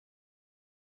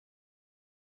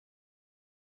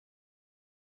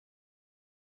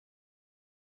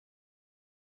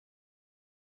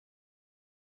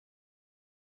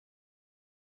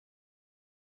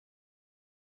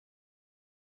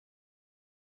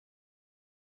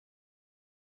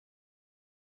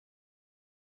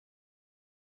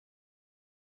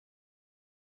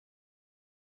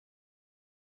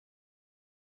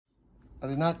I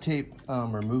did not tape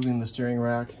removing the steering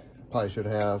rack. Probably should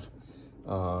have.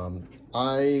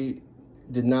 I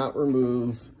did not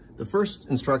remove, the first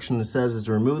instruction that says is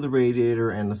to remove the radiator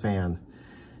and the fan.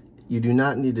 You do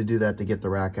not need to do that to get the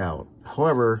rack out.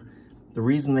 However, the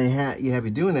reason you have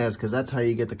you doing that is because that's how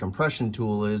you get the compression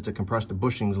tool, is to compress the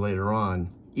bushings later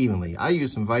on evenly. I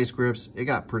used some vice grips. It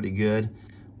got pretty good,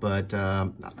 but I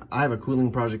have a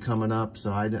cooling project coming up,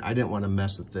 so I didn't want to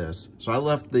mess with this. So I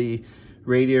left the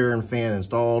radiator and fan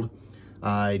installed.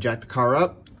 I jacked the car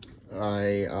up.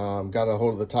 I got a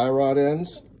hold of the tie rod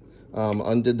ends,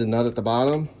 undid the nut at the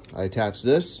bottom. I attached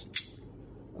this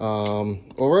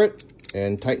over it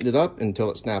and tightened it up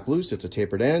until it snapped loose. It's a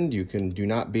tapered end. You do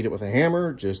not beat it with a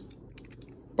hammer. Just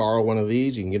borrow one of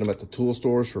these. You can get them at the tool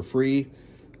stores for free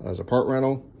as a part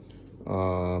rental.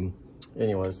 Do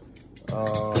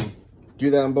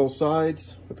that on both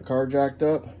sides with the car jacked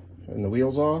up and the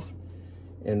wheels off,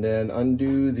 and then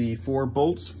undo the 4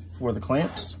 bolts for the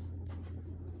clamps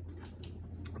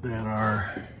that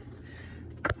are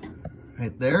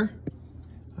right there.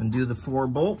 Undo the 4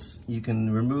 bolts. You can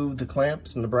remove the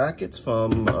clamps and the brackets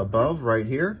from above right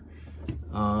here.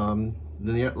 Then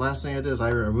the last thing I did is I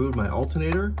removed my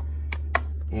alternator,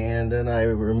 and then I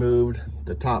removed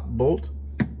the top bolt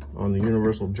on the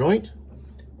universal joint,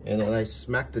 and then I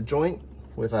smacked the joint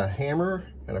with a hammer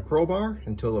and a crowbar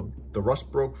until the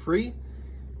rust broke free.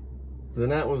 Then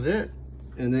that was it.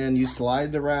 And then you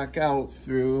slide the rack out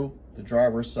through the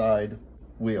driver's side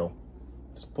wheel.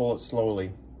 Just pull it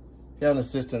slowly. If you have an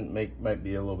assistant, might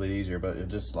be a little bit easier, but it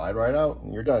just slide right out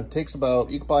and you're done. It takes about,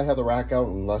 you can probably have the rack out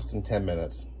in less than 10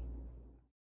 minutes.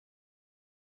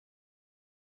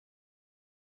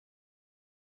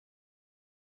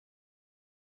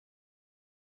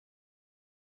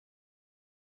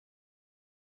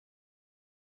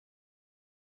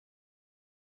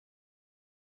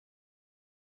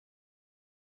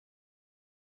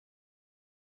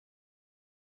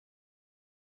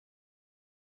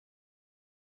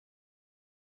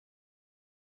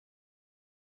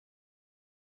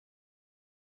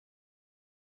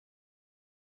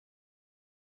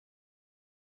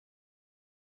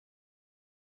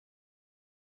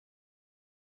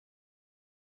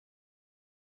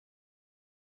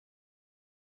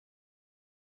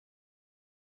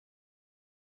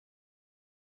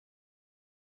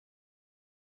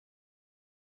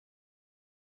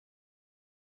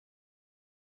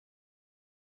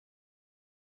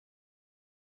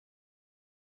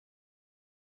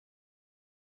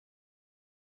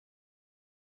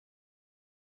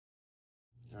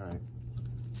 All right,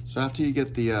 so after you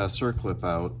get the circlip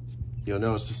out, you'll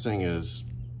notice this thing is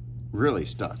really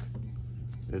stuck.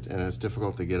 And it's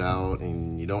difficult to get out,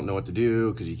 and you don't know what to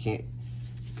do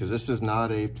because this is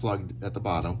not a plug at the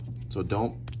bottom. So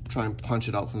don't try and punch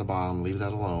it out from the bottom, leave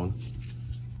that alone.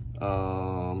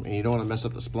 And you don't want to mess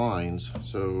up the splines.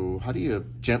 So how do you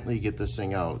gently get this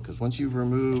thing out? Because once you've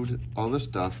removed all this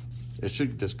stuff, it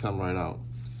should just come right out.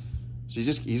 So you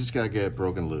just gotta get it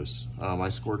broken loose. I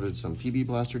squirted some PB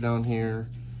Blaster down here,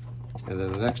 and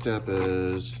then the next step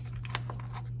is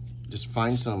just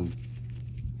find some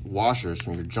washers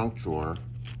from your junk drawer,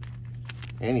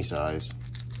 any size.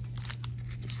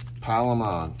 Just pile them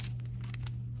on.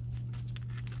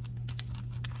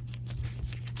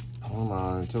 Pile them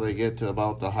on until they get to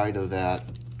about the height of that,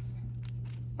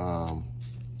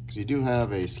 because you do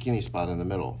have a skinny spot in the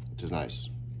middle, which is nice,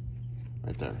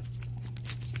 right there.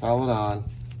 Pile it on,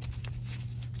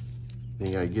 then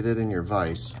you gotta get it in your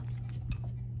vise.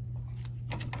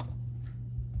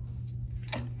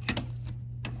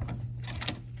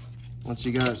 Once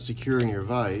you got it secure in your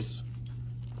vise,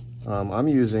 I'm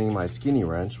using my skinny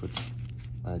wrench, which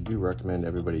I do recommend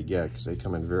everybody get because they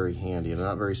come in very handy. They're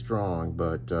not very strong,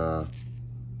 but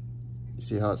you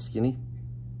see how it's skinny?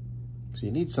 So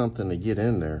you need something to get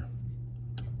in there,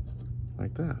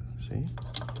 like that, see?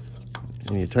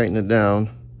 And you tighten it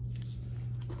down.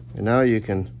 And now you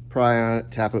can pry on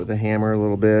it, tap it with a hammer a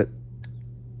little bit.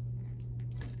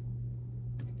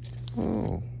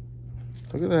 Oh,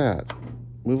 look at that.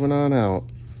 Moving on out.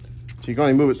 So you can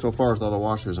only move it so far with all the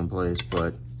washers in place,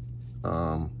 but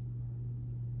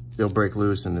they'll break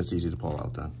loose and it's easy to pull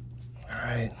out then. All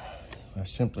right, what I've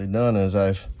simply done is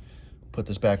I've put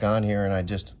this back on here and I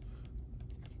just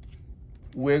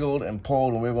wiggled and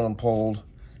pulled and wiggled and pulled.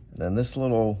 And then this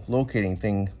little locating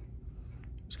thing,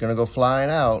 it's gonna go flying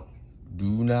out. Do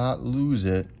not lose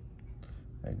it.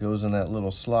 It goes in that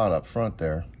little slot up front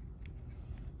there.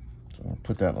 So I'll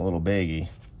put that in a little baggie.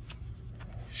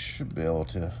 Should be able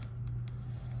to get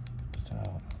this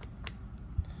out.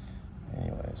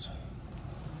 Anyways,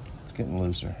 it's getting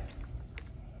looser.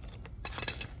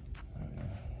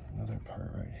 another part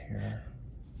right here.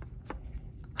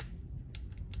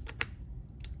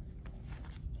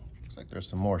 Looks like there's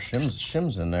some more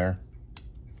shims in there.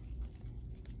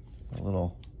 A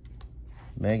little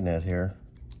magnet here.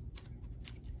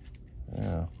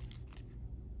 Yeah,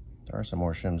 there are some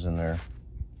more shims in there.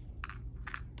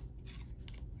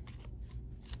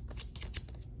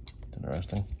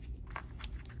 Interesting.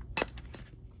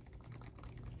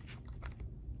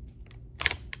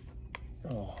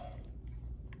 Oh,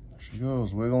 there she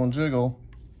goes, wiggle and jiggle.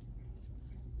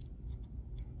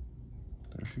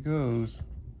 There she goes.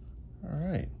 All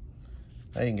right,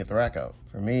 now you can get the rack out.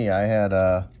 For me, I had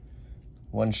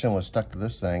one shim was stuck to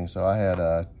this thing, so I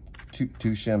had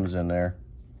two shims in there.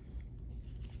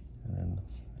 And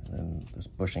then this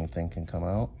bushing thing can come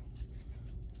out.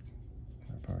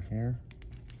 That part here.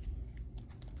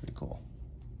 Pretty cool.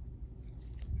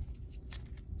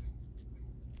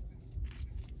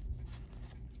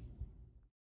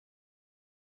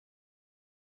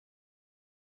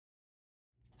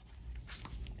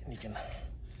 And you can,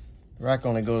 the rack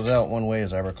only goes out one way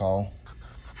as I recall.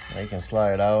 Now you can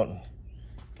slide it out and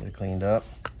get it cleaned up.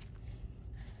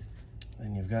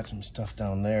 Then you've got some stuff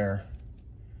down there.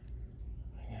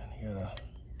 And you gotta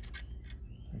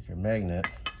make your magnet.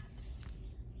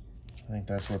 I think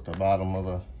that's what the bottom of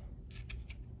the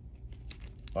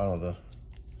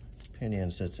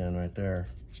pinion sits in right there.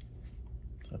 So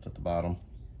that's at the bottom.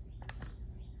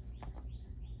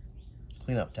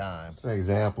 Cleanup time. It's an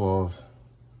example of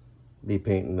me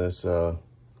painting this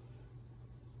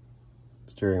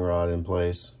steering rod in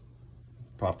place.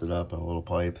 Propped it up on a little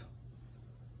pipe.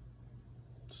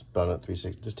 Spun it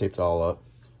 360, just taped it all up.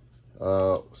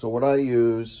 So what I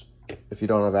use, if you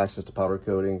don't have access to powder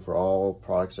coating for all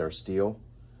products that are steel,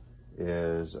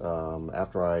 is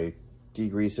after I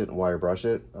degrease it and wire brush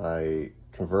it, I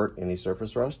convert any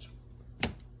surface rust,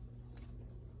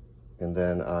 and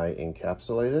then I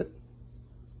encapsulate it.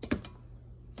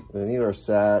 Then either a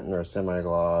satin or a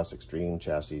semi-gloss extreme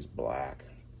chassis black,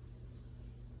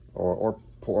 or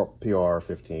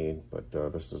PR15, but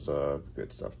this is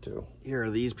good stuff too. Here are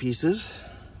these pieces.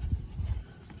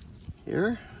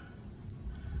 Here,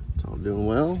 it's all doing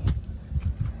well.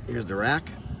 Here's the rack,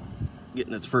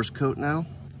 getting its first coat now.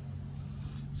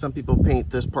 Some people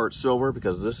paint this part silver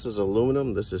because this is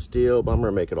aluminum, this is steel, but I'm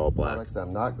gonna make it all black. Next,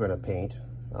 I'm not gonna paint.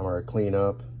 I'm gonna clean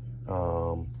up.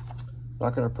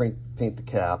 Not gonna paint the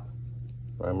cap,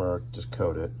 but I'm gonna just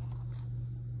coat it.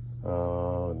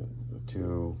 The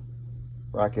two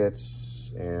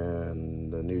brackets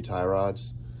and the new tie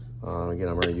rods. Again,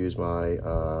 I'm going to use my,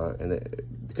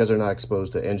 because they're not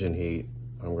exposed to engine heat,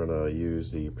 I'm going to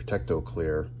use the Protecto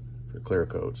Clear for clear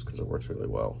coats because it works really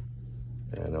well.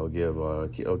 And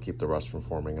it'll keep the rust from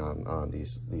forming on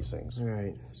these things. All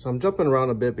right, so I'm jumping around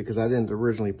a bit because I didn't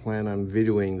originally plan on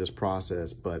videoing this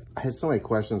process, but I had so many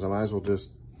questions, I might as well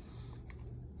just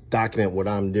document what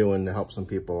I'm doing to help some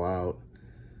people out.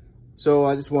 So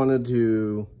I just wanted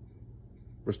to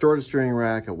restore the steering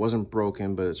rack. It wasn't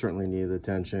broken, but it certainly needed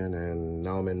attention, and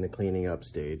now I'm in the cleaning up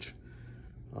stage.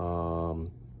 And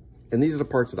these are the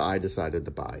parts that I decided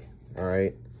to buy. All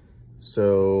right,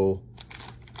 so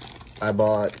I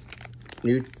bought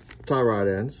new tie rod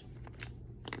ends,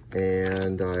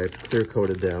 and I've clear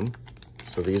coated them,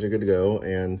 so these are good to go.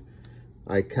 And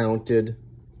I counted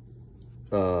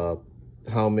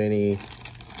how many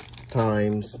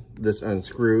times this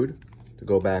unscrewed to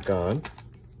go back on,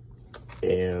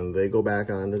 and they go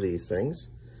back onto these things.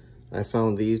 I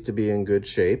found these to be in good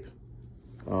shape.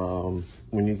 When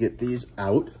you get these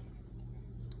out,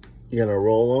 you're gonna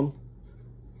roll them,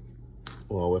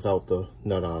 well, without the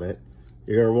nut on it.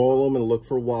 You're gonna roll them and look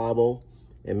for wobble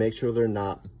and make sure they're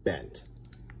not bent.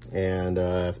 And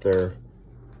if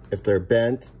they're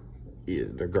bent,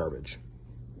 they're garbage.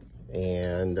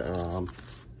 And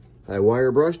I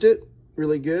wire brushed it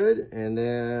really good, and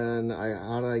then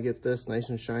how did I get this nice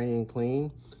and shiny and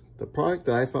clean? The product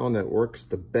that I found that works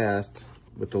the best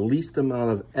with the least amount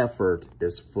of effort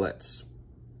is Flitz.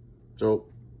 So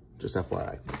just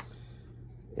FYI.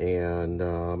 And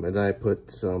then I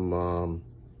put some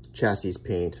chassis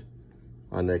paint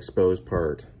on the exposed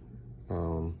part.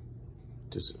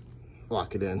 Just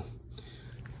lock it in.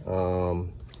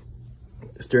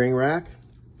 Steering rack,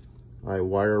 I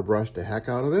wire brushed the heck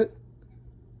out of it.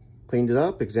 Cleaned it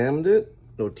up, examined it,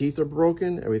 no teeth are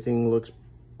broken, everything looks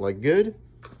like good.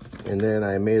 And then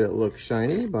I made it look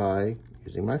shiny by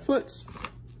using my Flitz.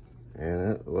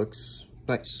 And it looks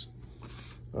nice.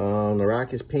 The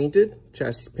rack is painted,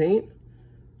 chassis paint.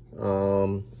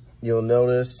 You'll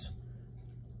notice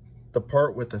the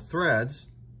part with the threads,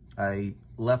 I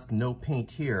left no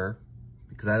paint here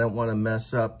because I don't want to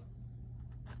mess up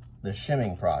the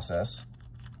shimming process,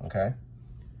 okay?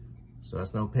 So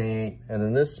that's no paint. And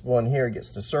then this one here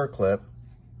gets the circlip,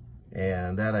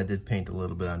 and that I did paint a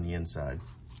little bit on the inside.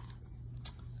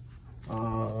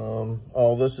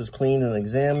 All this is cleaned and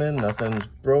examined. Nothing's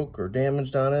broke or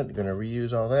damaged on it. Gonna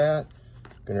reuse all that.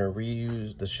 Gonna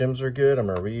reuse, the shims are good. I'm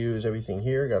gonna reuse everything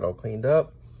here. Got it all cleaned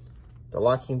up. The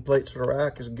locking plates for the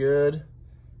rack is good.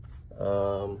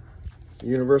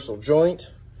 Universal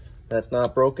joint, that's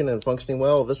not broken and functioning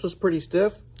well. This was pretty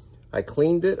stiff. I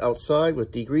cleaned it outside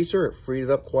with degreaser. It freed it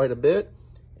up quite a bit.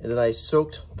 And then I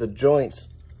soaked the joints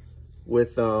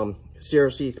with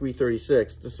CRC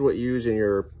 336. This is what you use in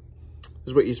your, this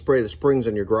is what you spray the springs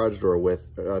on your garage door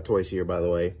with, toy seer, by the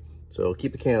way. So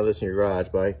keep a can of this in your garage.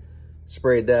 But I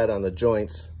sprayed that on the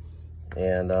joints,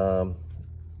 and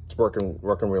it's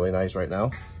working really nice right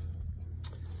now.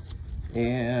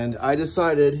 And I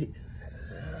decided,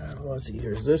 let's see,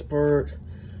 here's this part,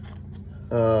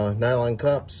 nylon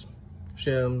cups,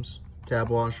 shims, tab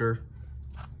washer,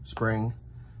 spring.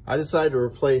 I decided to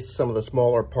replace some of the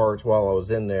smaller parts while I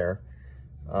was in there.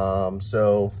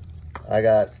 So I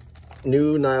got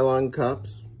new nylon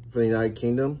cups for the United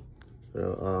Kingdom.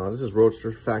 This is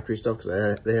Roadster factory stuff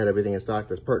because they had everything in stock.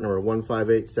 That's part number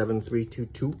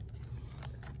 1587322.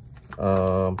 2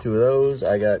 of those.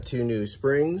 I got 2 new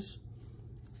springs,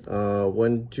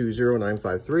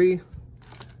 120953.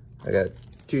 I got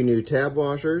 2 new tab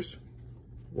washers,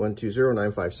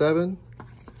 120957.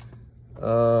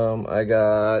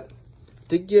 I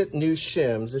did get new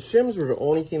shims. The shims were the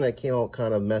only thing that came out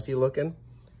kind of messy looking.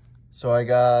 So I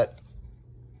got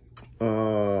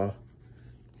 002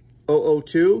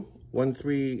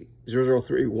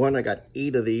 130031. I got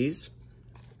 8 of these.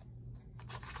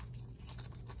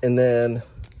 And then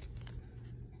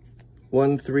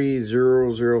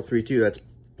 130032, that's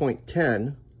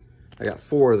 0.10. I got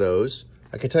 4 of those.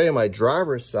 I can tell you my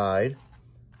driver's side,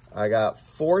 I got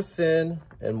 4 thin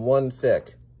and 1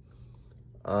 thick.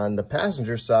 On the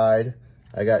passenger side,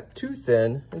 I got 2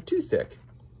 thin and 2 thick.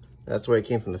 That's the way it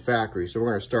came from the factory. So we're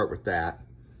gonna start with that.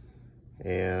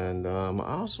 And I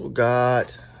also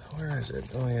got, where is it?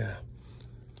 Oh yeah.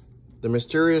 The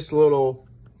mysterious little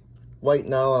white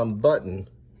nylon button.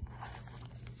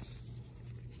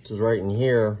 Which is right in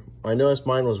here. I noticed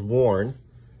mine was worn.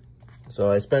 So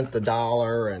I spent the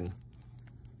 $1 and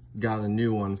got a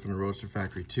new one from the Roadster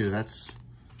factory too. That's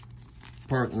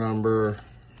part number,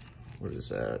 what is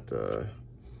that?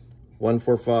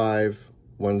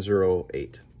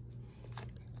 145108.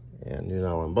 And new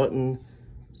nylon button.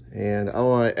 And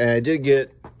I did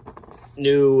get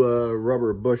new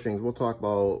rubber bushings. We'll talk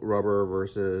about rubber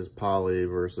versus poly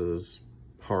versus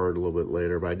hard a little bit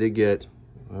later. But I did get,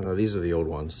 these are the old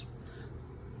ones.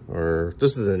 Or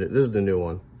this is the new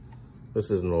one. This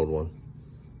is an old one.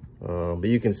 But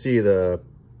you can see how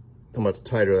much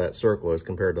tighter that circle is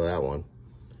compared to that one.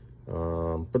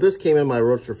 But this came in my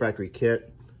Roadster factory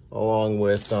kit, along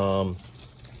with some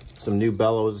new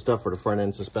bellows and stuff for the front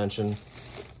end suspension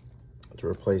to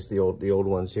replace the old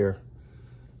ones here.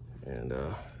 And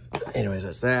anyways,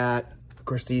 that's that. Of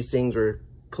course, these things are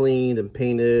cleaned and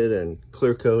painted and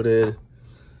clear coated.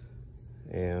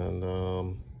 And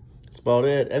that's about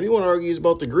it. Everyone argues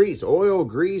about the grease. Oil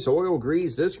grease,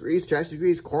 this grease, chassis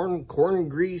grease, corn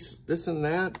grease, this and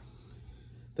that.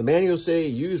 The manuals say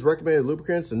use recommended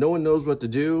lubricants and no one knows what to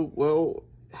do. Well,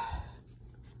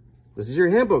 this is your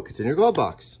handbook. It's in your glove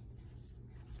box.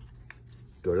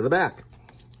 Go to the back.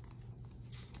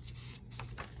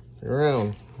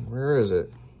 Around. Where is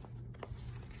it?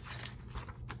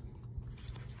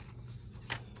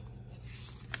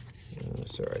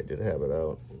 Sorry, I did have it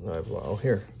out. Oh,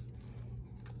 here.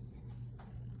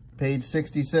 Page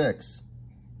 66.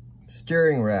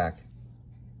 Steering rack.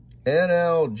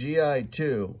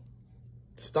 NLGI2.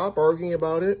 Stop arguing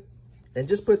about it and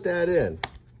just put that in.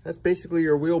 That's basically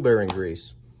your wheel bearing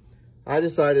grease. I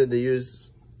decided to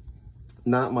use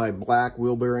not my black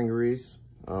wheel bearing grease.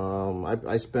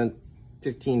 I spent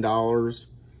 $15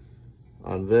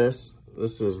 on this.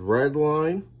 This is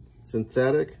Redline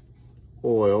Synthetic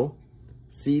Oil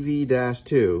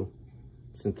CV-2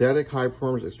 Synthetic High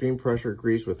Performance Extreme Pressure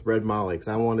Grease with red moly, because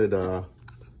I wanted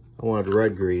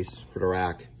red grease for the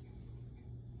rack.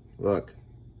 Look,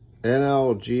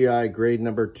 NLGI grade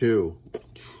number 2.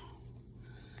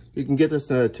 You can get this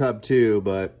in a tub too,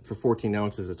 but for 14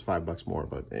 ounces, it's $5 more.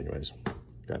 But anyways,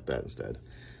 got that instead.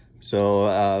 So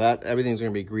that everything's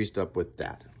gonna be greased up with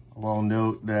that. Well,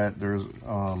 note that there's,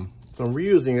 so I'm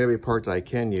reusing every part that I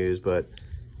can use, but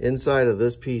inside of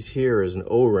this piece here is an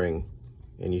O-ring,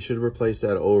 and you should replace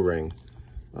that O-ring.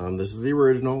 This is the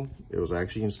original. It was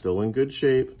actually still in good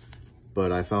shape.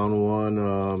 but I found one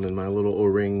in my little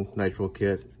O-ring nitrile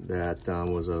kit that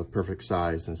was a perfect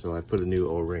size, and so I put a new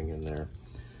O-ring in there.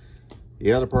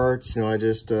 The other parts, you know, I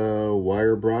just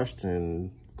wire brushed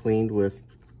and cleaned with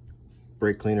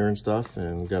brake cleaner and stuff,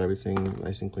 and got everything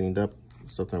nice and cleaned up,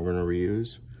 stuff that I'm going to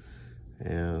reuse.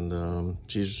 And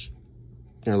she's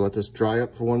gonna let this dry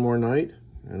up for one more night,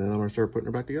 and then I'm gonna start putting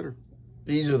her back together.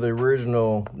 These are the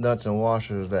original nuts and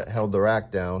washers that held the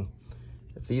rack down.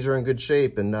 If these are in good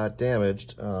shape and not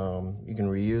damaged, you can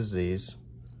reuse these.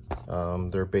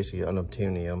 They're basically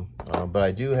unobtainium, but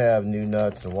I do have new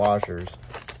nuts and washers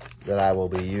that I will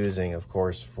be using, of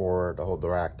course, to hold the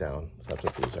rack down. So that's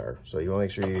what these are. So you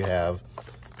want to make sure you have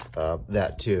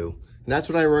that too. And that's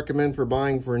what I recommend for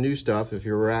buying for new stuff. If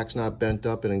your rack's not bent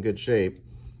up and in good shape,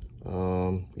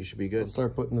 you should be good. Let's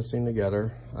start putting this thing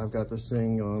together. I've got this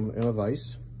thing in a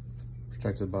vise,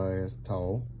 protected by a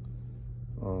towel.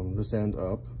 This end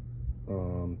up.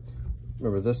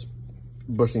 Remember, this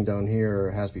bushing down here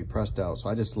has to be pressed out, so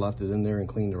I just left it in there and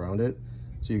cleaned around it.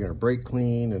 So you're going to brake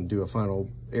clean and do a final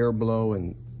air blow,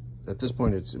 and at this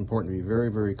point it's important to be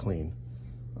very, very clean.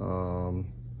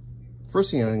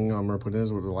 First thing I'm going to put in is,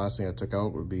 the last thing I took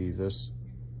out would be this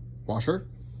washer.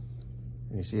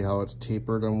 And you see how it's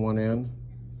tapered on one end?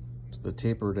 So the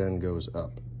tapered end goes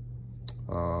up.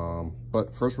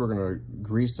 But first we're going to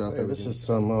grease up. Okay, this is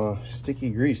some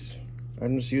sticky grease.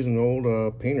 I'm just using an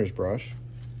old painter's brush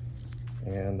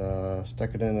and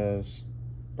stuck it in as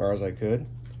far as I could.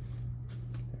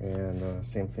 And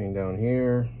same thing down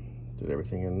here, did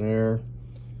everything in there.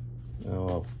 Now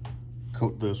I'll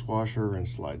coat this washer and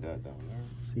slide that down there.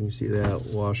 So you can see that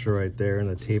washer right there, and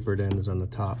the tapered end is on the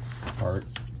top part.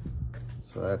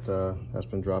 So that's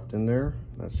been dropped in there.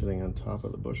 That's sitting on top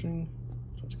of the bushing,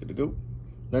 so it's good to go.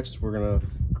 Next, we're gonna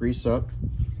grease up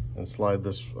and slide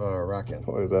this rack in.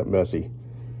 Boy, is that messy.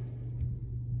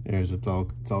 It's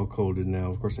all coated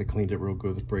now. Of course, I cleaned it real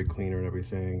good with brake cleaner and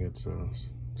everything. It's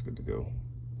good to go.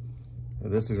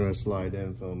 And this is going to slide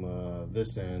in from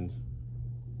this end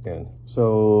in.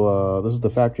 So this is the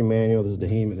factory manual. This is the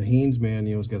Haynes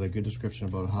manual. It's got a good description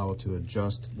about how to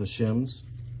adjust the shims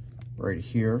right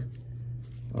here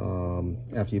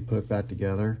after you put it back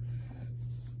together.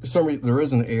 For some reason, there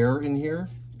is an error in here.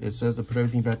 It says to put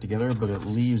everything back together, but it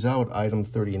leaves out item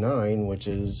 39, which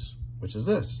is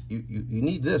this. You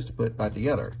need this to put it back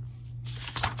together,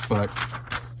 but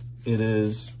it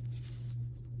is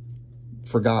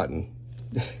forgotten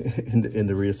in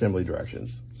the reassembly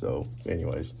directions. So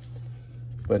anyways,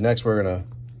 but next we're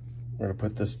gonna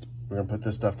put this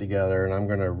stuff together, and I'm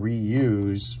gonna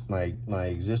reuse my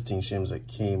existing shims that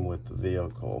came with the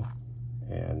vehicle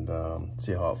and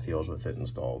see how it feels with it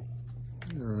installed.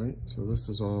 All right, so this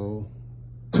is all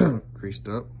greased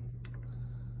up.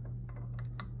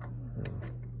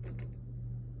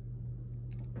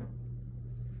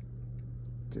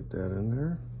 Get that in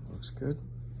there, looks good.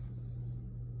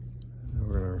 Now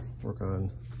we're gonna work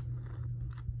on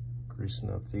greasing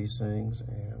up these things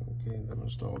and getting them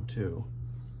installed too.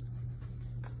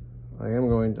 I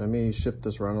may shift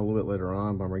this around a little bit later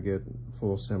on, but I'm gonna get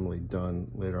full assembly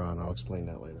done later on. I'll explain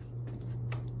that later.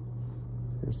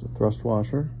 Here's the thrust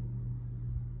washer.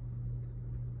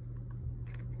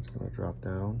 It's gonna drop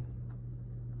down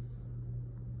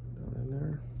in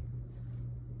there.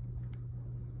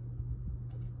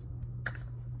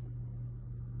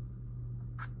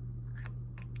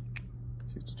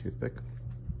 Use a toothpick.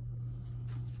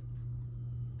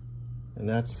 And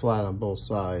that's flat on both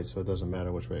sides, so it doesn't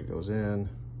matter which way it goes in.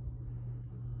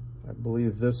 I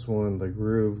believe this one, the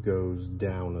groove goes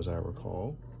down, as I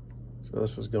recall. So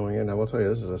this is going in. I will tell you,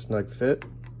 this is a snug fit,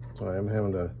 so I am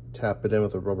having to tap it in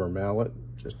with a rubber mallet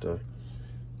just to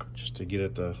get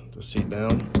it to seat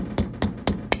down.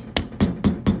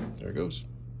 There it goes.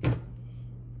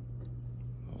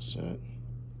 All set.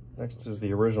 Next is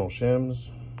the original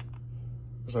shims.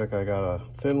 Looks like I got a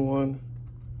thin one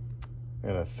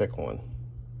and a thick one.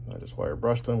 I just wire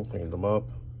brushed them, cleaned them up.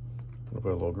 I'm gonna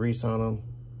put a little grease on them.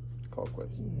 Call it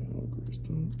quits. A little greased up.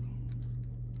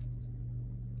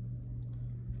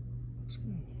 Looks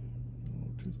good. A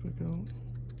little toothpick out.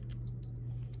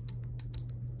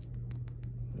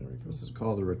 There we go. This is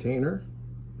called the retainer.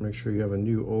 Make sure you have a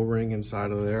new O-ring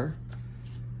inside of there.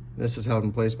 This is held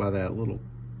in place by that little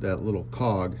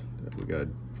cog that we got to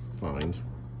find.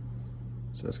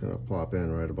 So that's going to plop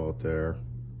in right about there.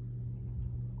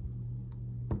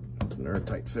 It's an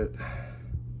airtight fit,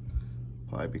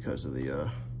 probably because of the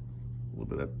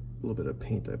little bit of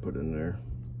paint I put in there.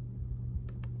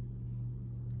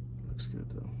 Looks good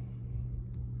though.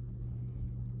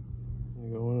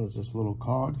 You go in with this little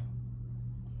cog.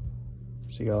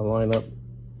 So you got to line up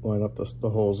line up the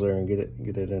holes there and get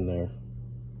it in there.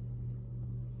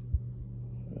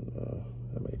 And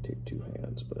that may take 2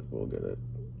 hands, but we'll get it.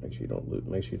 Make sure you don't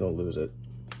lose it.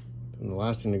 And the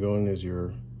last thing to go in is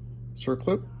your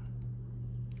circlip.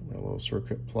 Got a little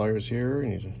circuit pliers here,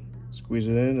 and you squeeze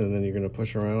it in, and then you're going to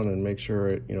push around and make sure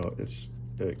it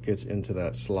it gets into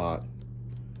that slot.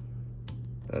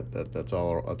 That's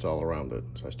all around it.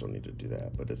 So I still need to do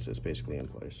that, but it's basically in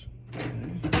place. Okay.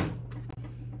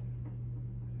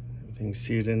 Everything's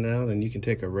seated in now. Then you can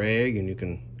take a rag and you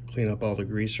can clean up all the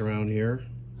grease around here.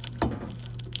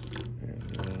 And,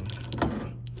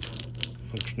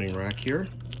 functioning rack here.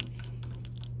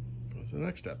 What's the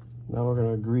next step? Now we're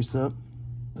going to grease up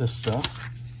this stuff,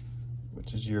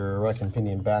 which is your rack and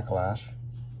pinion backlash.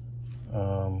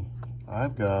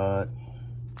 I've got,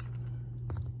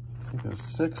 I think there's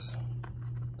six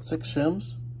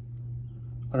shims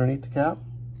underneath the cap.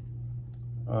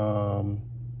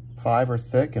 5 are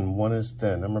thick and 1 is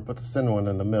thin. I'm gonna put the thin one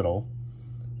in the middle,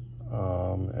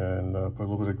 and put a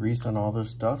little bit of grease on all this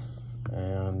stuff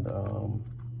and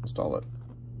install it.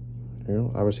 You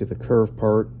know, obviously the curved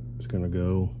part is gonna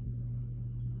go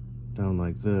down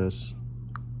like this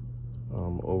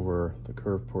over the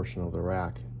curved portion of the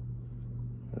rack.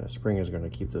 And the spring is going to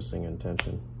keep this thing in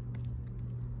tension.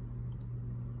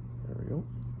 There we go.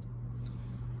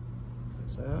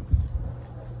 That's that.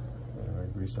 And I'm going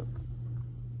to grease up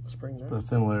the springs. Put a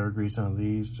thin layer of grease on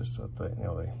these just so that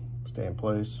they stay in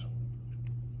place.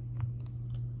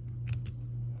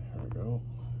 There we go.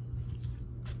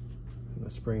 And the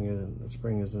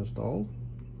spring is installed.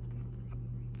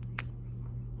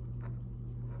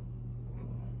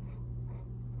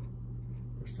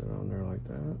 Push that on there like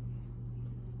that.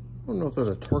 I don't know if there's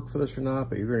a torque for this or not,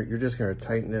 but you're just gonna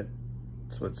tighten it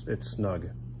so it's snug.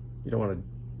 You don't want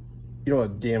to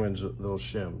damage those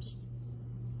shims.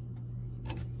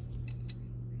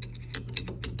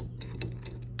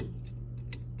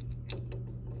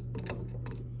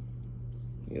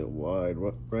 Get a wide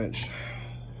wrench.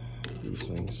 These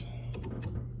things.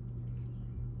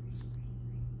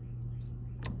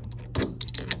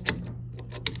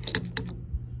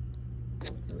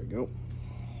 There we go.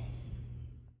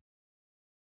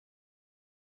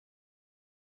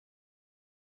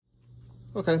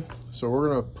 Okay, so we're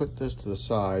gonna put this to the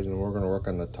side and we're gonna work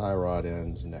on the tie rod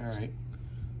ends next. All right.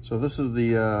 So this is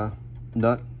the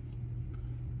nut.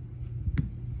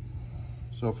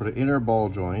 So for the inner ball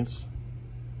joints,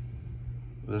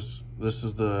 this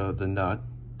is the nut,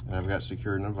 and I've got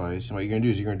secured in a vise. And what you're gonna do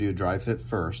is you're gonna do a dry fit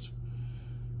first.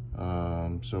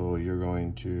 So you're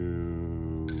going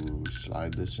to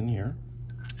slide this in here,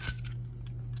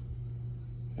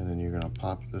 and then you're gonna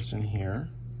pop this in here.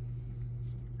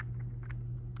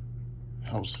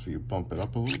 Helps if you bump it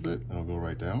up a little bit, and it'll go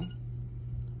right down.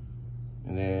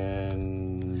 And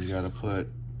then you got to put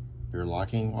your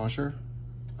locking washer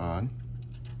on.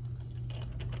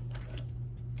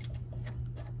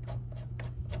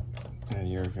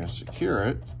 And you're going to secure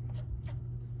it.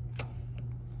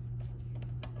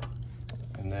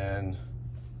 And then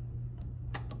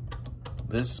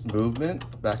this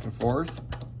movement back and forth,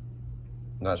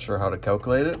 not sure how to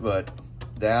calculate it, but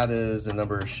that is the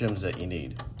number of shims that you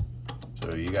need.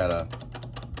 So you gotta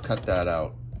cut that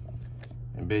out.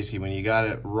 And basically when you got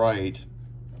it right,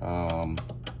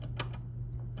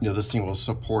 this thing will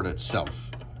support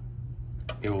itself.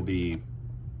 It will be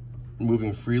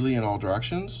moving freely in all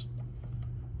directions,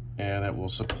 and it will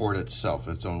support itself,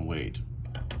 its own weight.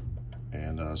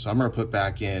 And so I'm gonna put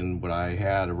back in what I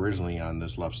had originally on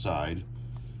this left side,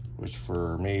 which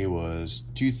for me was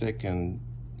too thick and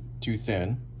too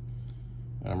thin.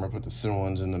 And I'm gonna put the thin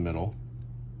ones in the middle.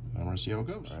 I'm gonna see how it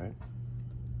goes. All right.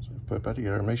 So put it back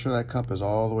together. Make sure that cup is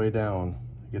all the way down.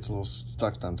 It gets a little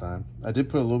stuck sometimes. I did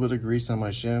put a little bit of grease on my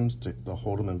shims to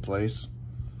hold them in place.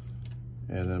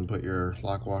 And then put your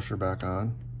lock washer back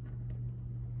on.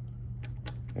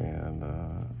 And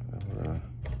I'm gonna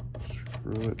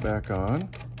screw it back on.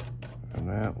 And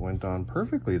that went on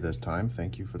perfectly this time.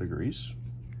 Thank you for the grease.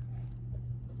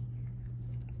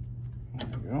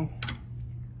 There we go.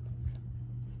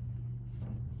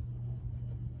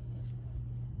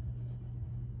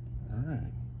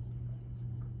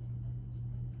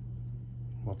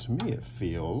 Well, to me, it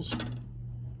feels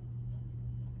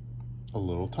a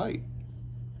little tight.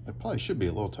 It probably should be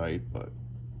a little tight, but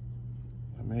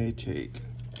I may take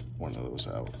one of those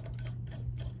out.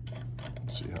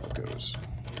 Let's see how it goes.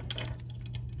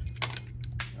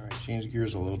 All right, change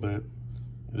gears a little bit.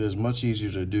 It is much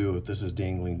easier to do if this is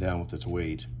dangling down with its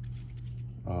weight.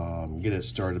 Get it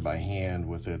started by hand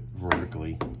with it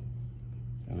vertically,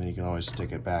 and then you can always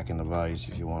stick it back in the vise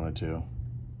if you wanted to.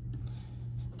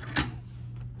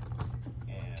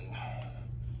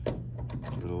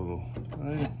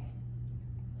 Right.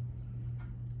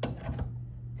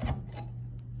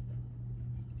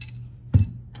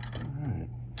 Alright.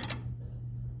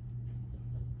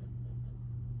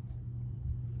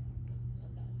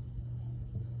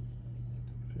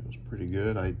 Feels pretty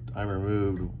good. I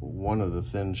removed one of the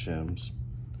thin shims,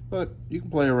 but you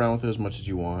can play around with it as much as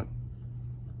you want.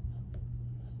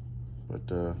 But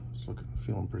it's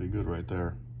feeling pretty good right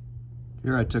there.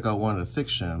 Here I took out one of the thick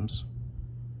shims,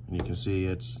 and you can see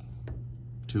it's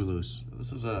too loose.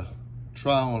 This is a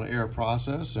trial and error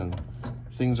process, and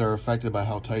things are affected by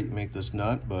how tight you make this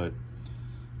nut, but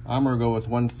I'm gonna go with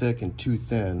one thick and two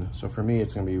thin. So for me,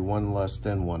 it's gonna be one less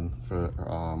thin one for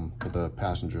the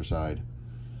passenger side.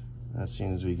 That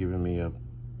seems to be giving me a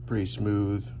pretty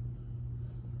smooth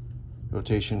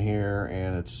rotation here,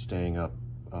 and it's staying up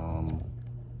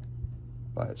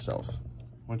by itself.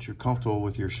 Once you're comfortable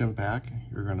with your shim pack,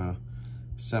 you're gonna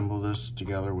assemble this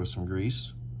together with some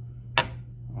grease.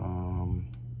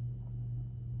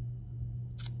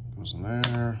 Goes in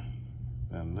there.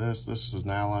 Then this is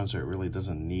nylon, so it really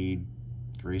doesn't need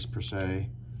grease per se.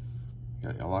 You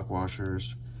got your lock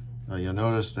washers. Now you'll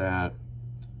notice that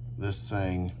this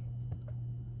thing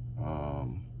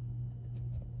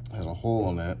has a hole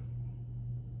in it.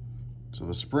 So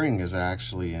the spring is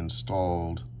actually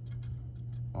installed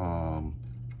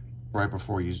right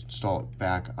before you install it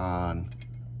back on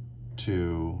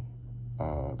to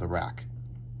the rack.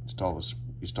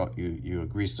 You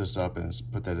grease this up and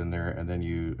put that in there, and then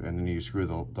you screw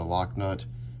the lock nut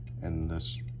and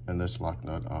this lock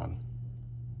nut on.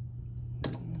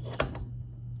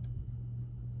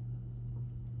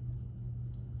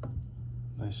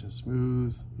 Nice and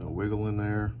smooth, no wiggle in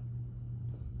there.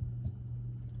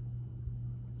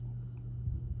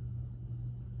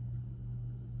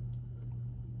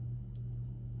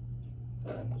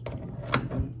 A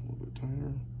little bit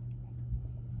tighter.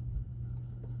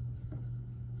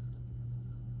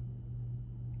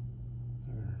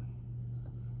 There.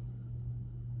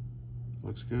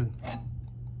 Looks good.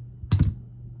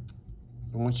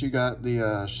 And once you got the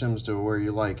shims to where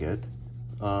you like it,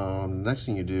 next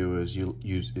thing you do is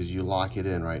you lock it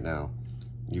in right now.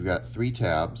 You've got 3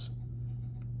 tabs,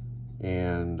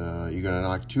 and you're gonna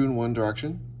knock 2 in one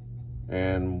direction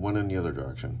and 1 in the other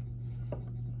direction.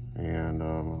 And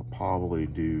I will probably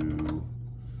do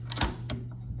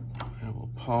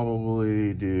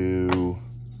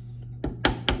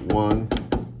 1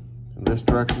 in this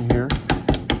direction here.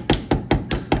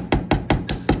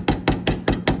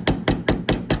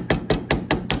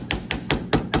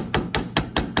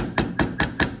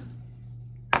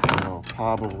 And I'll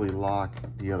probably lock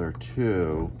the other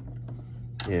 2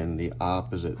 in the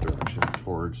opposite direction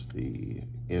towards the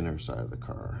inner side of the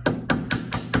car.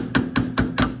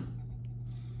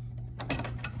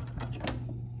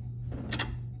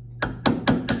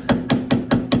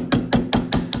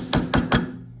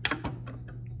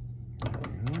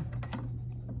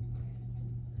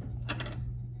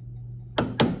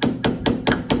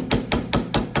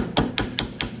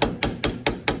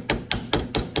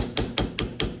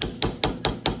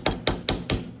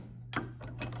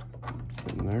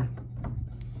 In there.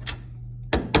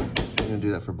 I'm gonna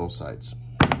do that for both sides.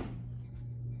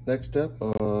 Next step,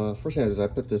 first thing I do is I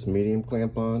put this medium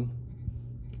clamp on,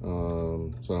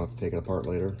 so I don't have to take it apart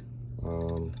later. Make it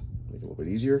a little bit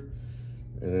easier.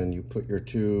 And then you put your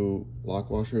 2 lock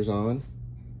washers on,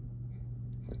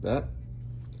 like that.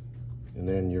 And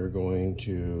then you're going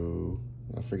to,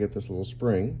 not forget this little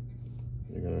spring.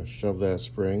 You're gonna shove that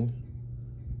spring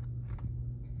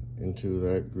into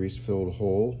that grease-filled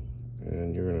hole,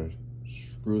 and you're gonna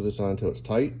screw this on until it's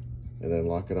tight, and then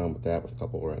lock it on with that with a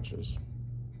couple of wrenches.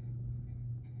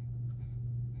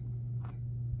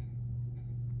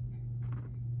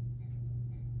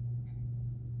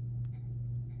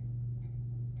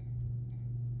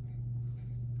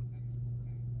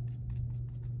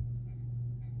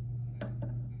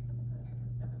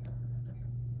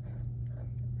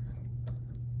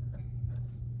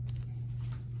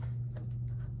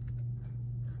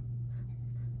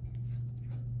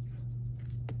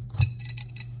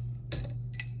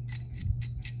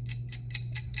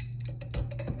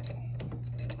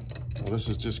 Well, this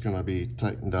is just going to be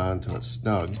tightened on until it's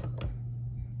snug.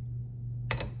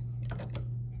 There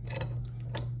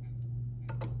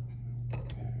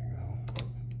you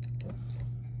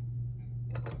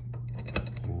go.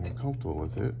 When you're comfortable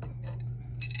with it,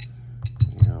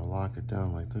 you're going to lock it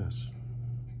down like this.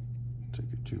 Take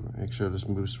your 2, make sure this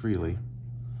moves freely.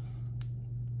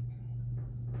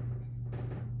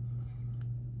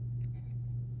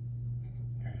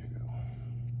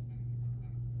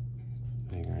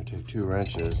 Take 2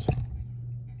 wrenches,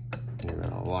 and you're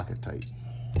going to lock it it tight.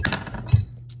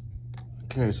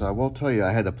 Okay, so I will tell you,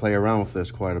 I had to play around with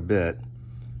this quite a bit.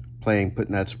 Putting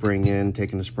that spring in,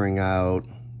 taking the spring out,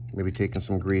 maybe taking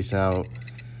some grease out.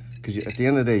 Because at the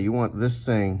end of the day, you want this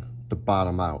thing to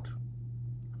bottom out.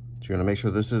 So you're gonna make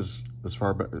sure this is as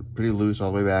far back, pretty loose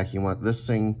all the way back. You want this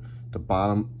thing to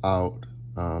bottom out,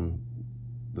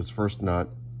 this first nut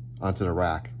onto the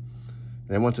rack. And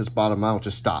then once it's bottom out,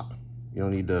 just stop. You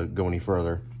don't need to go any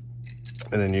further.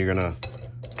 And then you're gonna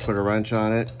put a wrench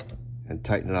on it and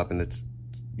tighten it up. And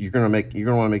you're gonna want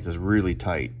to make this really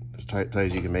tight. As tight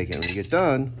as you can make it. And when you get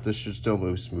done, this should still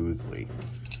move smoothly.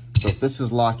 So if this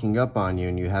is locking up on you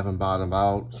and you haven't bottomed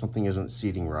out, something isn't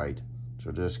seating right.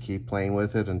 So just keep playing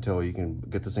with it until you can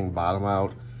get this thing bottom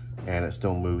out and it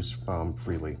still moves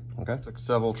freely, okay? Took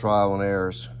several trial and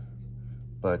errors,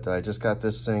 but I just got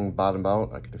this thing bottomed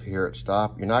out. I could hear it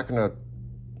stop. You're not gonna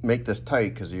make this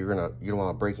tight because you don't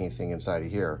wanna break anything inside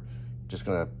of here. Just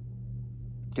gonna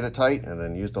get it tight and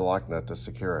then use the lock nut to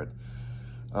secure it.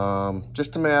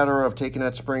 Just a matter of taking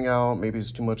that spring out. Maybe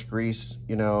it's too much grease,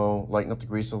 you know, lighten up the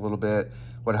grease a little bit.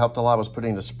 What helped a lot was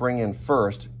putting the spring in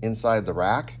first inside the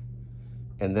rack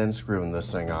and then screwing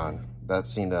this thing on. That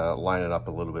seemed to line it up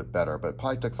a little bit better, but it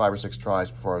probably took 5 or 6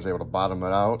 tries before I was able to bottom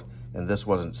it out, and this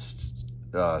wasn't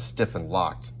stiff and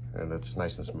locked, and it's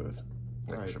nice and smooth.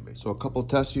 Like it should be. So a couple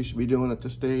tests you should be doing at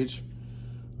this stage.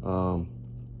 Ignore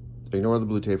the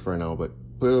blue tape for now, but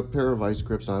put a pair of vice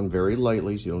grips on very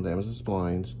lightly so you don't damage the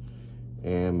splines,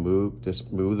 and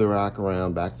just move the rack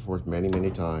around back and forth many,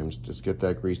 many times. Just get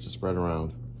that grease to spread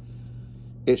around.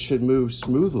 It should move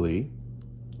smoothly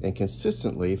and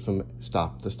consistently from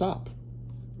stop to stop.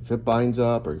 If it binds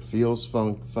up or feels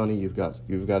funny, you've got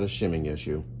a shimming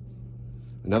issue.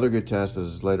 Another good test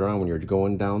is later on when you're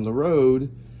going down the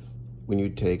road, when you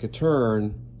take a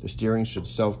turn, the steering should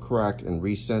self-correct and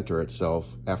recenter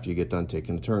itself after you get done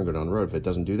taking the turn, go down the road. If it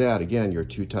doesn't do that, again, you're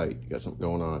too tight. You got something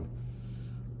going on.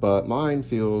 But mine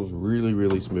feels really,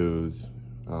 really smooth.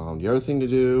 The other thing to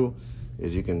do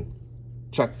is you can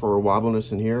check for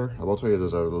wobbliness in here. I will tell you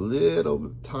there's a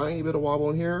little tiny bit of wobble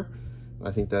in here.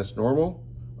 I think that's normal.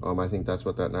 I think that's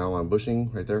what that nylon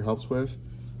bushing right there helps with.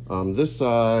 This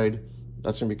side,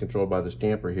 that's gonna be controlled by the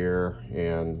stamper here,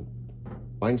 and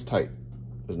mine's tight.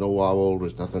 There's no wobble,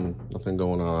 there's nothing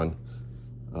going on.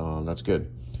 That's good.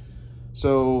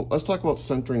 So let's talk about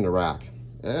centering the rack.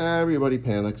 Everybody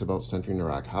panics about centering the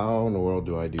rack. How in the world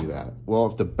do I do that? Well,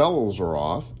 if the bellows are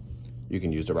off, you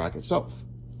can use the rack itself.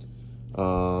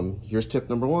 Here's tip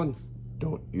number 1.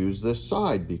 Don't use this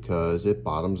side because it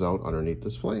bottoms out underneath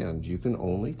this flange. You can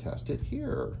only test it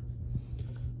here.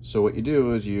 So what you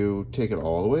do is you take it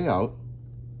all the way out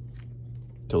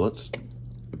till it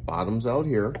bottoms out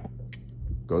here,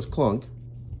 goes clunk,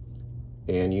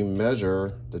 and you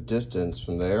measure the distance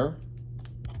from there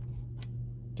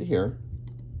to here.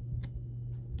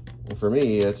 And for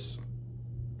me, it's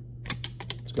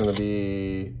gonna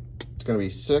be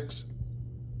 6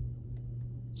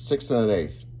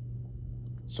 1/8.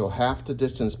 So half the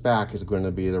distance back is going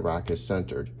to be the rack is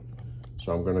centered.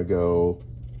 So I'm going to go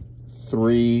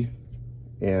 3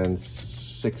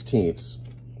 1/16.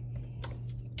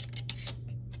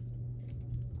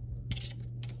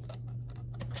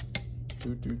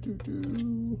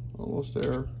 Almost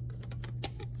there.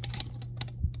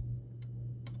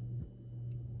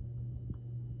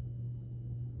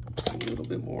 A little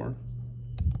bit more.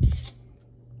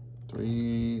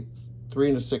 3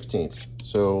 1/16.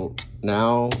 So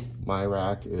now my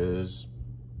rack is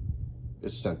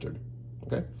centered.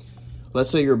 Okay. Let's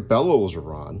say your bellows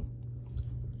are on.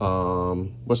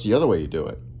 What's the other way you do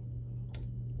it?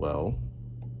 Well,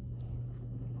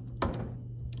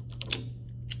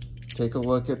 take a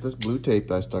look at this blue tape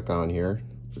that I stuck on here.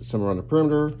 Put some around the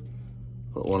perimeter,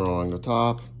 put one along the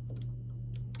top.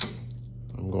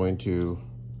 I'm going to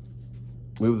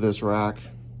move this rack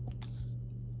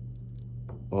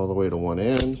all the way to one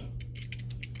end,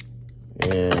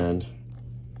 and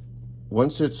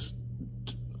once it's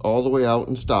all the way out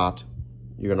and stopped,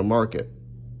 you're going to mark it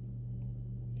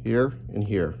here and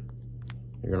here.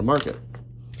 You're going to mark it,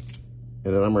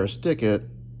 and then I'm going to stick it,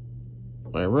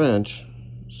 my wrench,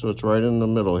 so it's right in the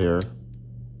middle here.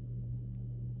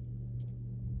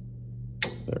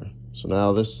 There. So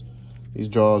now these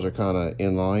jaws are kind of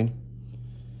in line,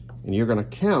 and you're going to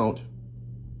count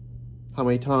how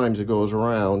many times it goes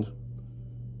around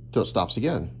till it stops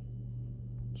again.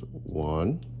 So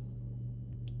 1,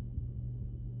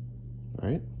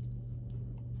 right?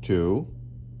 2,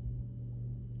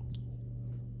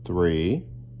 3, 4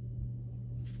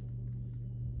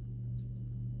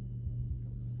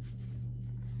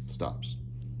 stops.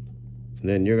 And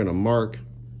then you're going to mark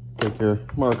take your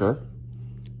marker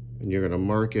and you're going to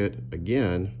mark it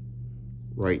again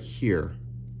right here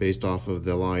based off of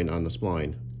the line on the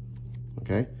spline.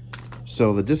 Okay,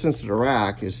 so the distance to the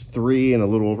rack is 3 and a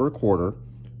little over 1/4.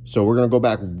 So we're going to go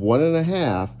back 1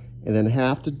 1/2 and then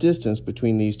half the distance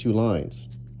between these two lines.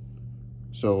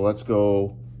 So let's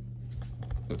go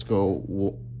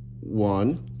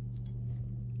 1,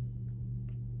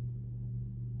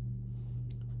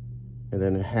 and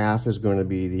then half is going to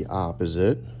be the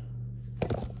opposite.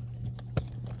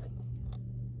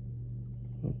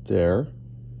 There.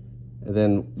 And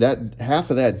then that half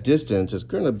of that distance is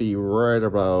going to be right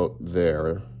about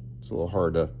there. It's a little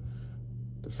hard to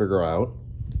figure out.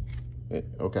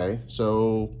 Okay,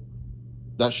 so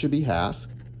that should be half.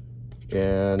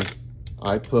 And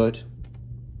I put,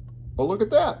 oh, look at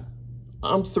that.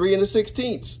 I'm 3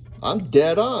 1/16. I'm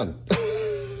dead on.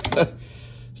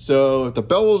 So if the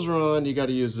bellows are on, you got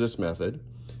to use this method.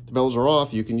 If the bellows are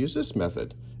off, you can use this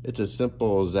method. It's as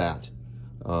simple as that.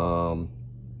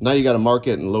 Now you got to mark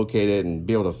it and locate it and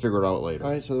be able to figure it out later.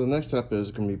 All right, so the next step is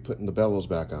going to be putting the bellows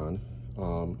back on.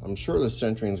 I'm sure the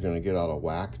centering is going to get out of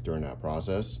whack during that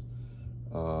process.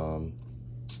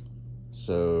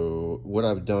 So what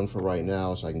I've done for right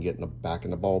now, so I can get back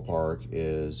in the ballpark,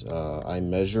 is I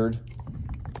measured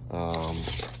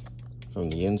from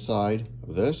the inside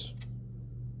of this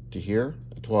to here,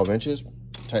 12 inches,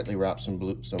 tightly wrapped some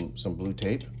blue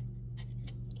tape.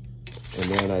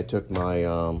 And then I took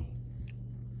my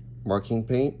marking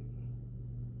paint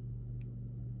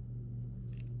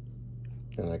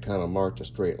and I kind of marked a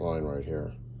straight line right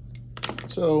here.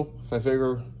 So if I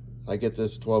figure I get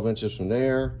this 12 inches from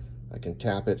there, I can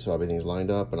tap it so everything's lined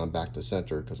up and I'm back to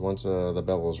center, because once the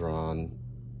bellows are on,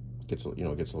 it gets a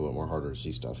little bit more harder to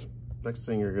see stuff. Next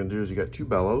thing you're going to do is you got 2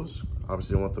 bellows.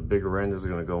 Obviously you want the bigger end is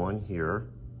going to go in here,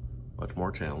 much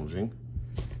more challenging.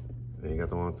 And then you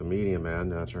got the one with the medium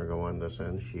end, that's going to go on this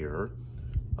end here.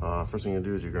 First thing you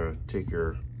do is you're going to take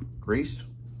your grease,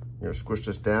 you're going to squish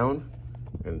this down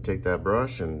and take that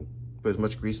brush and put as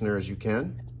much grease in there as you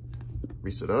can.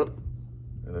 Grease it up,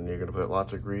 and then you're going to put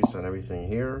lots of grease on everything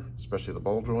here, especially the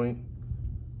ball joint.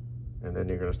 And then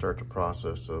you're going to start the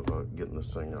process of getting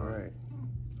this thing on. All right.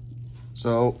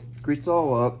 So greased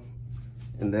all up,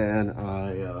 and then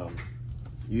I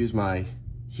used my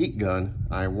heat gun.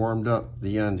 I warmed up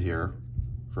the end here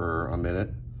for a minute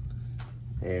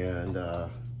and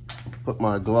put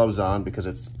my gloves on because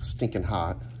it's stinking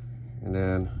hot. And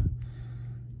then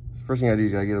first thing I do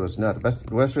is I get it with nut. The best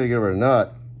way to get rid of a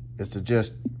nut is to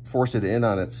just force it in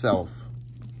on itself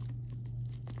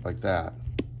like that.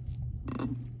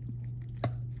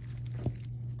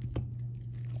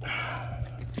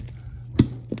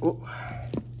 Oh,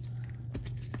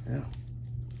 yeah,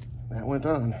 that went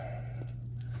on. All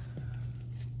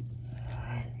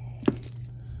right,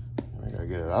 I gotta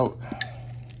get it out.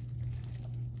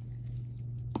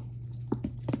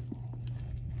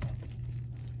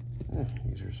 Yeah,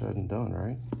 easier said than done,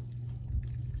 right?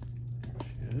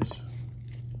 There she is.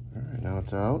 All right, now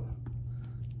it's out.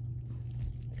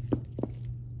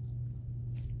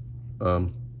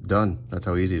 Done. That's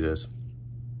how easy it is.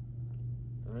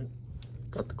 All right,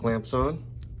 got the clamps on.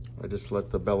 I just let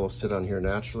the bellow sit on here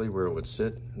naturally where it would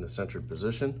sit in the centered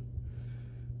position.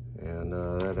 And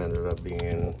that ended up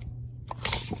being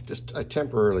just, I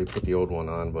temporarily put the old one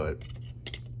on, but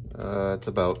it's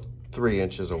about 3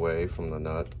 inches away from the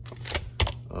nut.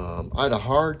 I had a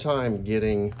hard time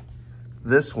getting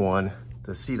this one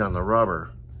to seat on the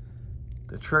rubber.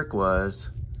 The trick was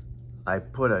I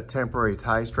put a temporary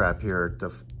tie strap here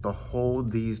to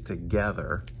hold these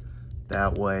together.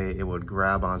 That way it would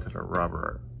grab onto the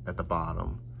rubber at the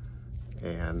bottom.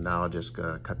 And now I just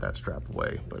gotta cut that strap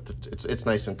away. But it's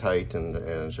nice and tight and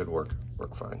it should work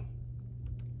fine.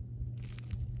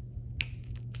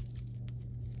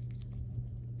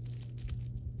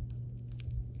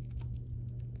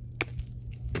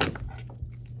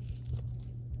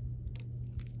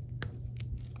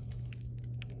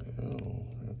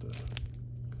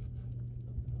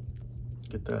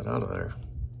 Get that out of there.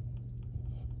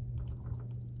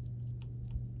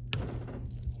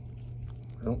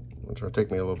 Well, it's going to take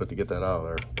me a little bit to get that out of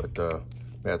there, but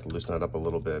I have to loosen that up a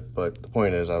little bit. But the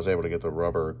point is, I was able to get the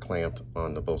rubber clamped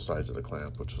onto both sides of the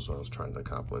clamp, which is what I was trying to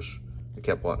accomplish. I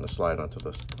kept wanting to slide onto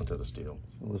the steel.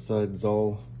 Well, the side is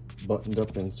all buttoned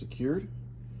up and secured,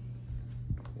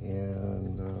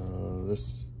 and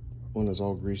this one is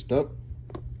all greased up,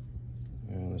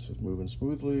 and this is moving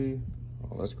smoothly.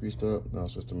 All that's greased up. Now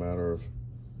it's just a matter of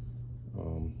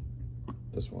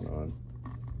this one on.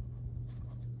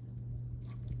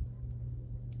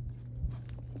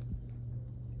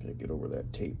 Okay, get over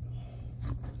that tape.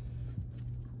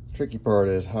 tricky part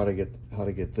is how to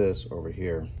get this over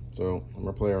here. So I'm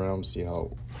gonna play around and see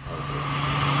how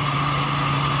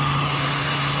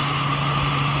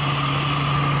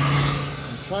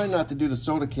I'm trying not to do the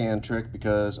soda can trick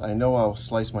because I know I'll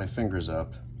slice my fingers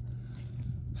up.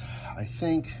 I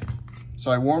think,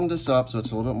 so I warmed this up so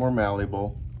it's a little bit more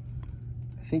malleable.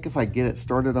 I think if I get it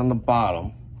started on the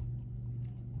bottom,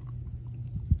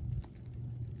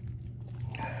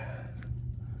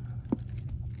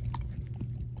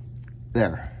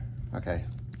 there, okay.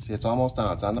 See, it's almost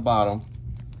on, it's on the bottom.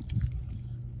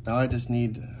 Now I just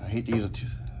need, I hate to use it,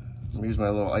 I'm using my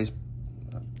little ice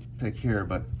pick here,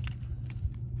 but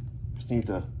just need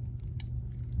to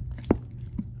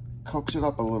coax it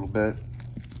up a little bit.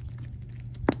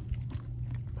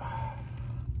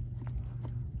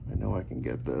 I know I can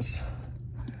get this.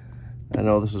 I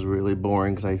know this is really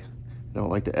boring because I don't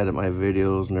like to edit my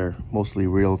videos and they're mostly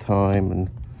real time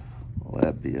and all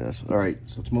that BS. All right,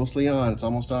 so it's mostly on. It's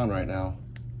almost on right now.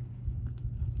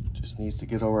 Just needs to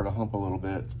get over the hump a little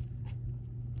bit.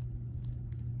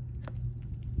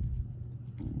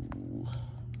 Ooh.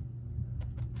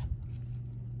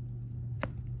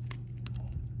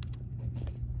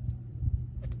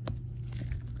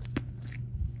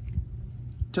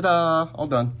 Ta-da! All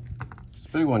done. This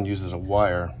big one uses a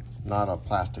wire, not a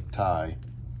plastic tie.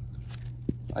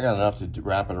 I got enough to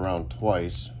wrap it around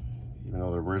twice, even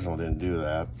though the original didn't do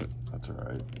that, but that's all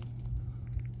right.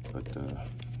 But we're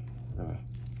gonna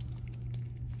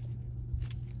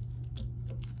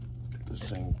get this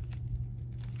thing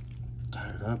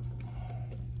tied up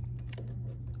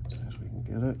as fast as we can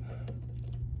get it.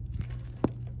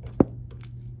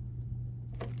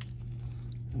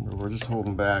 Remember, we're just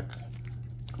holding back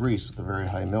grease with a very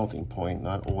high melting point,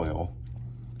 not oil.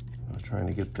 I was trying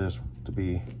to get this to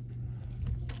be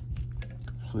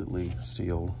completely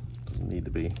sealed. Doesn't need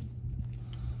to be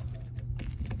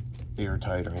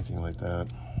airtight or anything like that.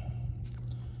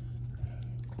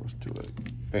 Close to it.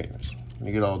 Anyways, when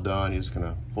you get all done, you're just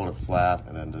gonna fold it flat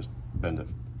and then just bend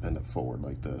it forward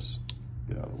like this.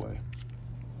 Get out of the way.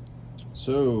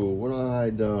 So what have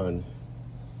I done?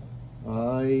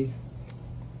 I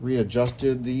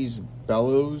readjusted these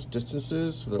bellows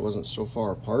distances so that it wasn't so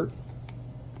far apart.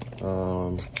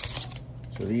 So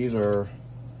these are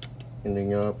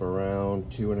ending up around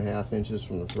 2.5 inches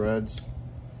from the threads.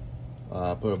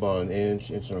 I put about an inch,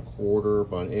 inch and a quarter,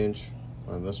 about an inch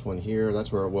on this one here.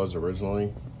 That's where it was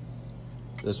originally.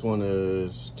 This one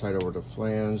is tight over the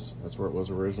flange. That's where it was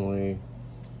originally.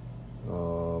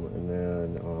 And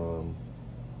then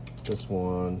this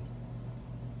one,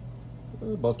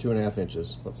 about 2.5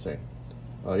 inches, let's say.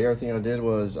 The other thing I did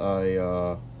was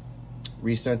I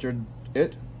recentered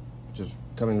it, which is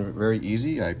coming very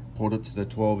easy. I pulled it to the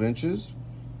 12 inches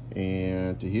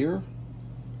and to here,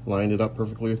 lined it up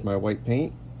perfectly with my white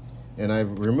paint, and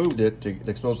I've removed it to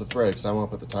expose the thread because I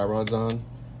want to put the tie rods on.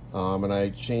 And I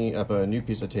chained up a new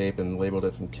piece of tape and labeled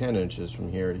it from 10 inches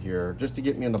from here to here, just to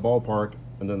get me in the ballpark.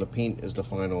 And then the paint is the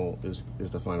final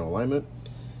alignment.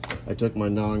 I took my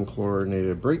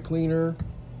non-chlorinated brake cleaner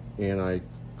and I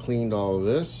cleaned all of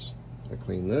this. I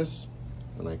cleaned this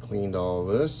and I cleaned all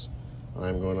of this.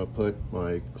 I'm going to put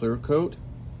my clear coat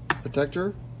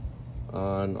protector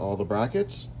on all the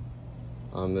brackets,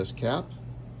 on this cap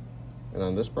and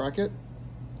on this bracket,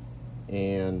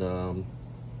 and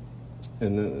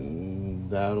then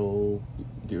that'll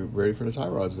get ready for the tie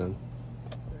rods then.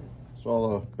 So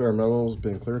all the bare metal's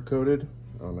been clear coated,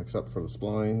 except for the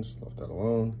splines, left that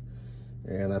alone.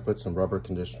 And I put some rubber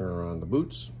conditioner on the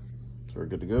boots, so we're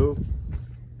good to go.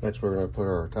 Next we're gonna put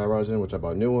our tie rods in, which I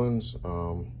bought new ones.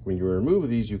 When you remove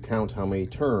these, you count how many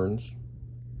turns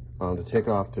to take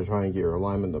off to try and get your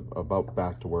alignment about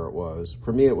back to where it was.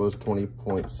 For me, it was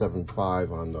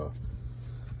 20.75 on the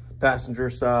passenger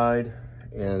side,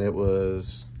 and it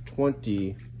was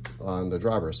 20 on the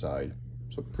driver's side.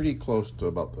 So pretty close to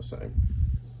about the same.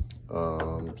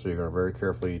 So you're gonna very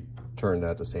carefully turn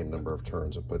that the same number of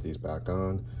turns and put these back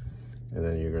on. And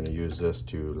then you're gonna use this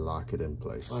to lock it in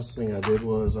place. Last thing I did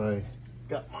was I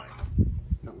got my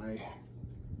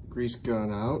grease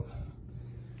gun out.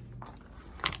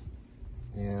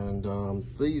 And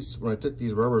these, when I took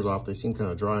these rubbers off, they seem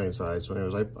kind of dry inside. So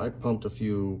anyways, I pumped a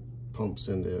few pumps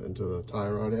into the tie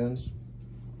rod ends.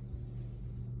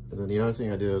 And then the other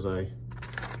thing I did is I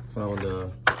found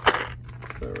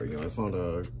I found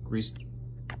a grease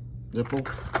nipple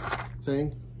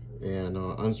thing and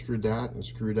unscrewed that and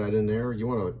screwed that in there. You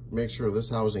want to make sure this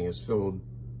housing is filled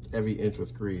every inch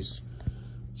with grease.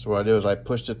 So what I did is I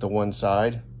pushed it to one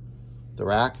side, the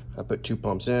rack. I put 2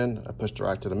 pumps in. I pushed the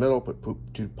rack to the middle, put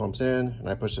 2 pumps in, and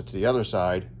I pushed it to the other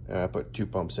side and I put 2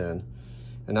 pumps in.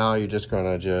 And And now you're just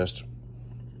gonna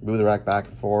move the rack back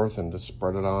and forth and just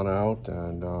spread it on out,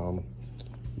 and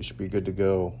you should be good to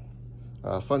go.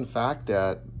 Fun fact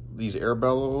that these air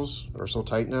bellows are so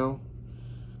tight now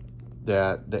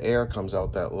that the air comes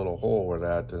out that little hole where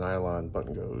the nylon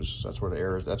button goes. That's where the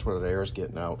air is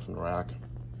getting out from the rack,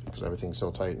 because everything's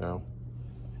so tight now.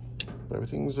 But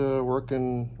everything's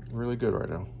working really good right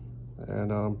now.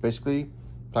 And basically,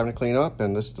 time to clean up,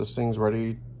 and this thing's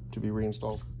ready to be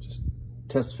reinstalled. Just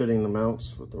test fitting the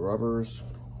mounts with the rubbers.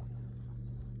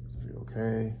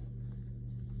 Okay.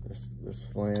 This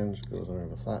flange goes under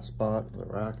the flat spot of the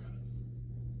rack.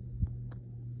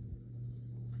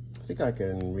 I think I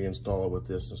can reinstall it with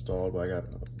this installed,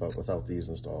 but without these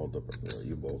installed, the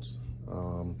U-bolts.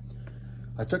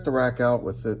 I took the rack out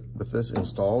with this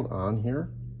installed on here.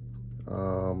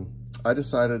 I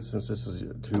decided, since this is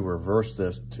to reverse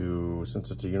this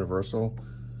since it's a universal,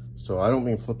 so I don't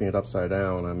mean flipping it upside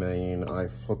down, I mean I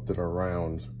flipped it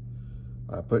around.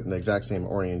 I put in the exact same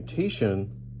orientation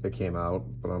that came out,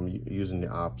 but I'm using the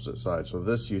opposite side. So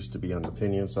this used to be on the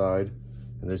pinion side,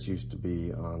 and this used to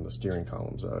be on the steering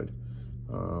column side.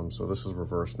 So this is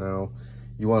reversed now.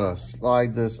 You want to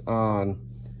slide this on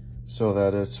so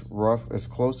that it's rough as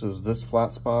close as this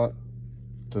flat spot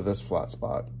to this flat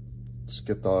spot. Just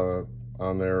get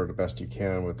on there the best you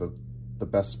can with the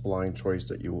best spline choice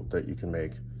that you can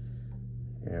make.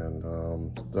 And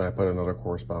then I put another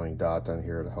corresponding dot on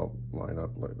here to help line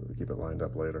up, keep it lined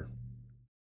up later.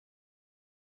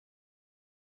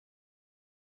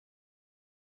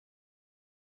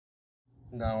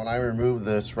 Now, when I removed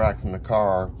this rack from the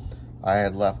car, I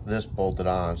had left this bolted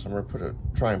on, so I'm going to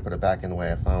try and put it back in the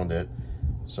way I found it.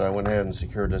 So I went ahead and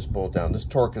secured this bolt down. This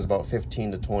torque is about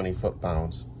 15 to 20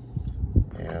 foot-pounds.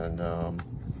 And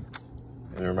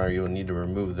remember, you'll need to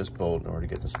remove this bolt in order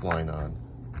to get the spline on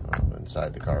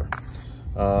inside the car.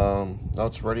 Now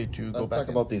it's ready to go back. Let's talk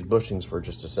about these bushings for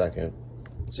just a second.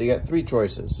 So you got three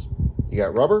choices. You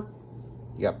got rubber,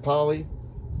 you got poly,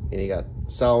 and you got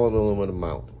solid aluminum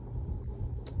mount.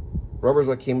 Rubber is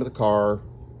what came with the car,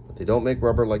 but they don't make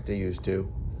rubber like they used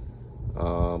to.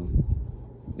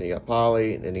 Then you got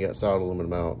poly, and then you got solid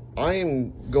aluminum mount. I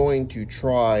am going to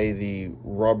try the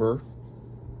rubber,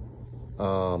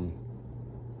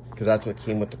 because that's what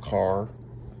came with the car,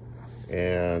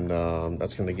 and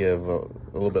that's going to give a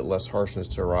little bit less harshness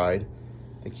to ride.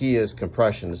 The key is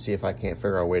compression, to see if I can't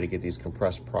figure out a way to get these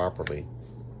compressed properly.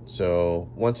 So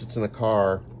once it's in the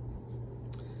car,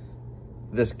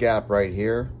 this gap right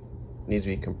here needs to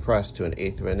be compressed to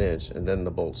 1/8 of an inch, and then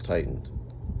the bolt's tightened.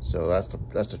 So that's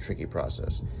the tricky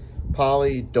process.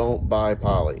 Poly, don't buy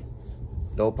poly.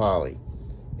 No poly.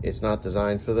 It's not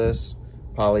designed for this.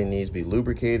 Poly needs to be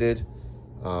lubricated,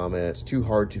 and it's too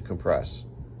hard to compress.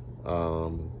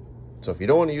 So if you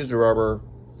don't want to use the rubber,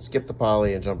 skip the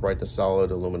poly and jump right to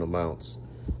solid aluminum mounts.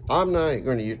 I'm not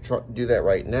going to do that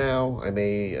right now. I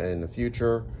may in the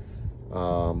future,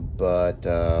 but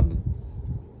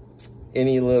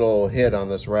any little hit on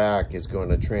this rack is going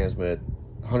to transmit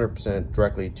 100%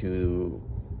 directly to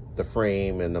the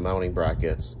frame and the mounting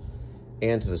brackets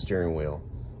and to the steering wheel.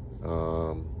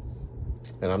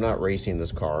 And I'm not racing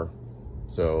this car,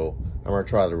 so I'm going to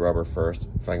try the rubber first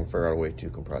if I can figure out a way to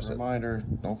compress it. Reminder,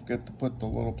 don't forget to put the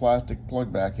little plastic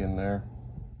plug back in there.